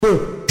O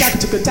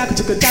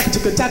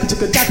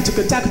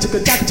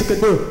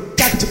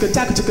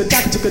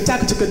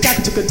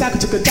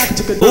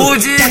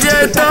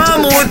DJ tá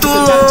muito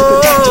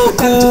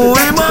louco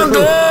e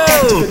mandou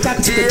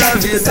te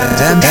avisar.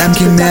 É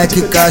Mec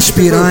Mec com as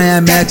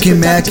piranha, Mec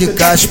Mec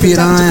com as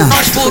piranha.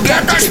 Nós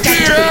foguetas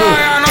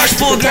piranha, nós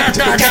foguetas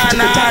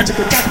danada.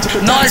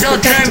 Nós é o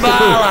trem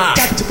bala,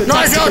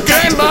 nós é o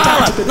trem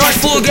bala. Nós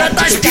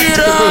foguetas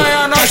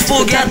piranha, nós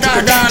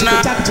foguetas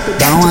danada.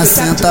 Dá uma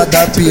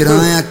sentada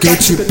piranha que eu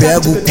te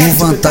pego com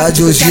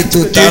vontade. Hoje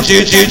tu tá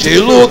DJ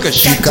Lucas.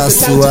 Fica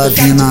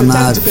suave na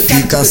nave,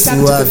 fica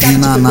suave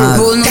na nave.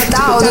 Vou no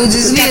tal do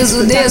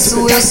deslizo,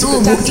 desço, eu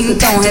subo.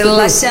 Então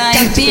relaxa,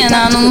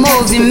 empina no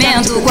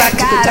movimento com a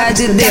cara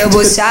de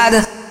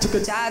debochada.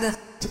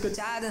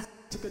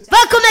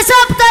 Vai começar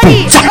a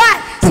putaria, vai!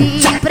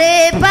 Se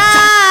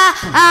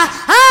prepara.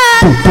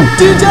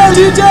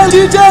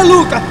 DJ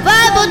Lucas.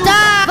 Vai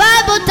botar,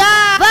 vai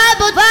botar, vai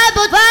botar, vai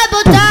botar, vai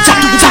botar.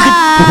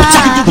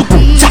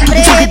 Se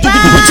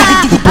prepara.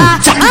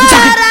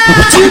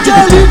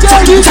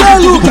 DJ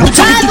Lucas.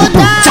 Vai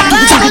botar,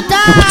 vai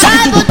botar,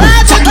 vai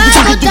botar,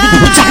 vai botar.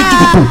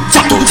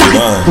 Tô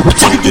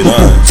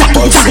piranha,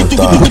 pode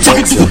sentar,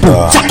 pode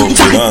sentar. Tô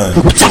piranha,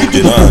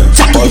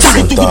 pode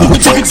sentar,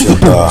 pode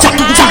sentar.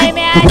 Ai,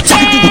 minha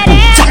xereca,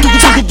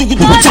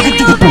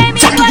 novinho vem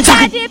me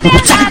botar de pé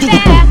na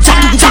beca.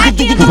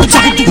 Aqui no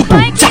baile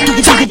funk o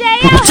DJ é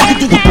o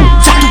Esquenta.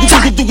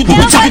 Eu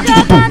vou jogando a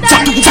minha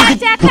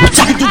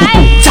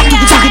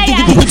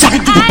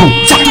tcheca. Ai, ai,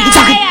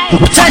 ai.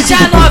 Deixa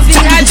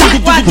novinha de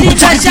quatrinho,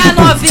 deixa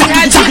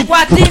novinha de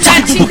quatrinho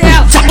na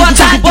chinela.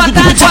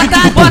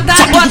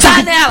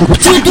 Bota nela,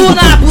 tudo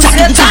na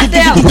buceta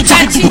dela.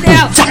 Mete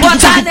nela,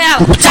 bota nela,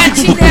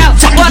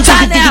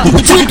 bota nela,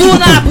 tudo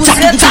na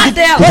buceta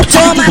dela.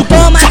 Toma,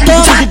 toma,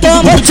 toma,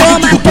 toma, toma,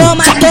 toma,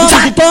 toma,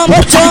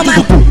 toma, toma,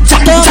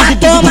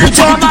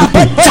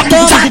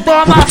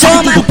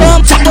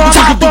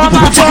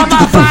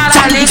 Toma,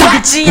 para a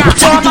linguadinha.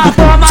 Toma,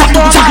 para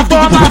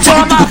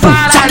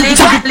a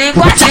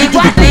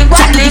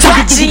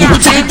linguadinha.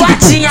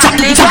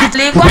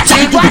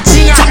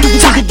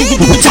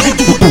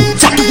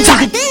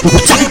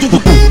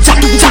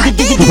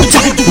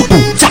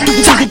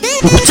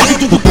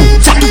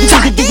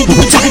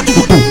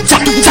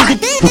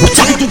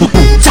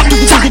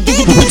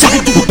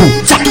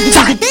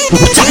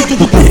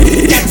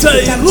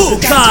 DJ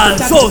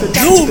Lucas, o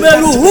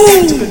número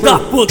 1 da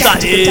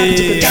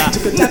putaria.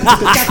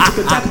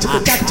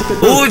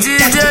 O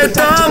DJ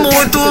tá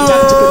muito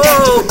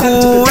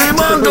louco e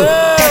mandou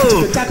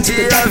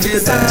te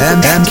avisar. É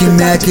Mec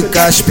Mec com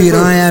as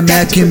piranha,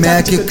 Mec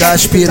Mec com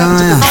as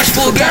piranha. Nós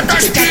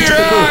foguetas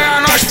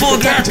piranha, nós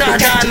foguetas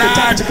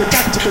danada.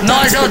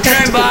 Nós é o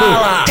trem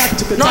bala,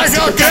 nós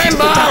é o trem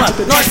bala.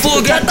 Nós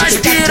foguetas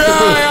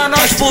piranha,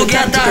 nós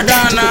foguetas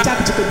danada.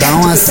 Dá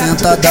uma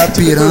sentada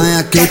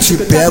piranha que eu te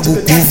pego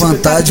com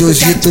vontade.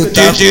 Hoje tu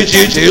tá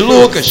DJ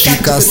Lucas.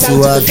 Fica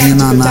suave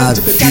na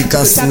nave,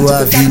 fica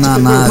suave na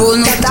nave. Vou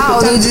no tal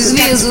do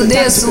deslizo,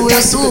 desço,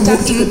 eu subo.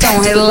 Então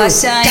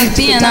relaxa,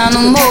 empina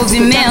no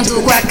movimento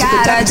com a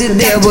cara de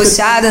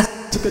debochada.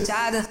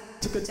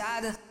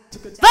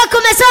 Vai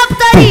começar a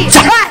putaria,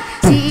 vai!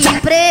 Se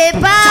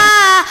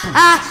prepara.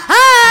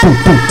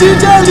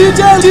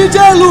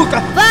 DJ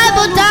Lucas. Vai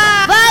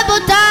botar, vai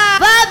botar,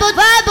 vai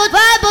botar, vai botar,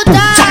 vai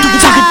botar.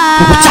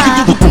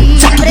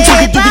 Se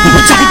prepara.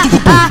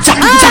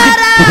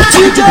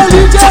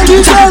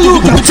 DJ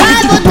Lucas.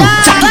 Vai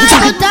botar,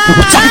 vai botar,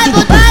 vai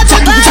botar,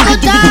 vai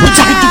botar.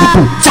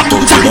 Tô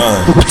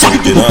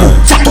piranha,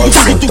 pode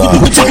sentar,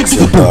 pode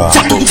sentar.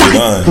 Tô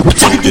piranha,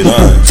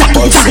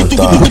 pode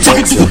sentar,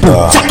 pode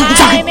sentar.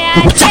 Ai, minha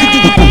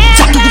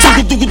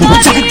xereca,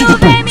 novinho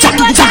vem me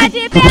botar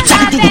de pé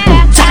na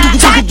beca.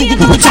 Aqui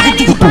no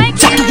baile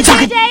funk o DJ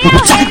é o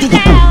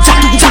Esquenta.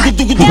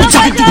 Eu vou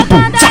jogando a minha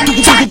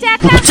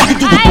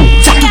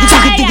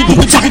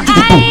tcheca.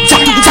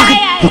 Ai, ai.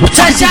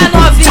 Deixa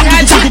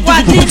novinha de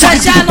quatrinho,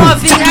 deixa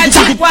novinha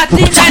de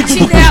quatrinho na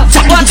chinela.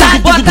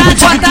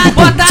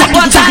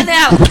 Bota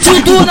nela,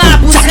 tudo na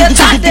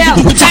buceta dela.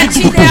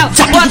 Mete nela,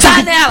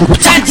 bota nela,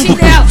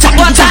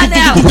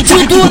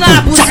 tudo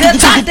na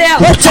buceta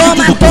dela.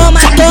 Toma,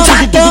 toma,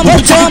 toma, toma,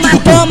 toma,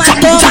 toma, toma,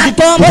 toma,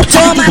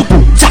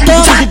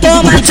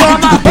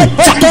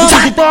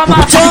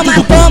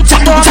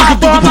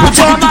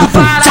 Toma,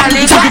 para a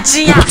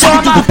linguadinha.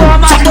 Toma,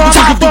 para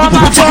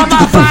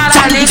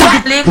a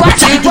linguadinha.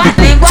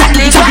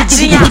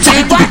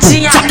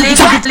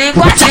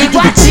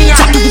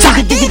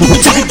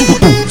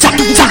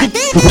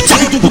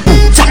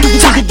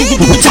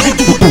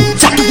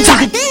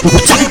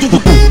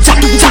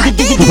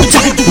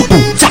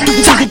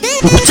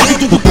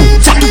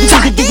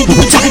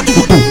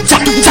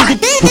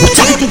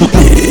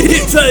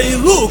 DJ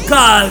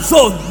Lucas,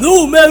 o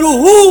número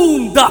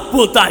 1 da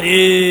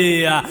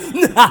putaria.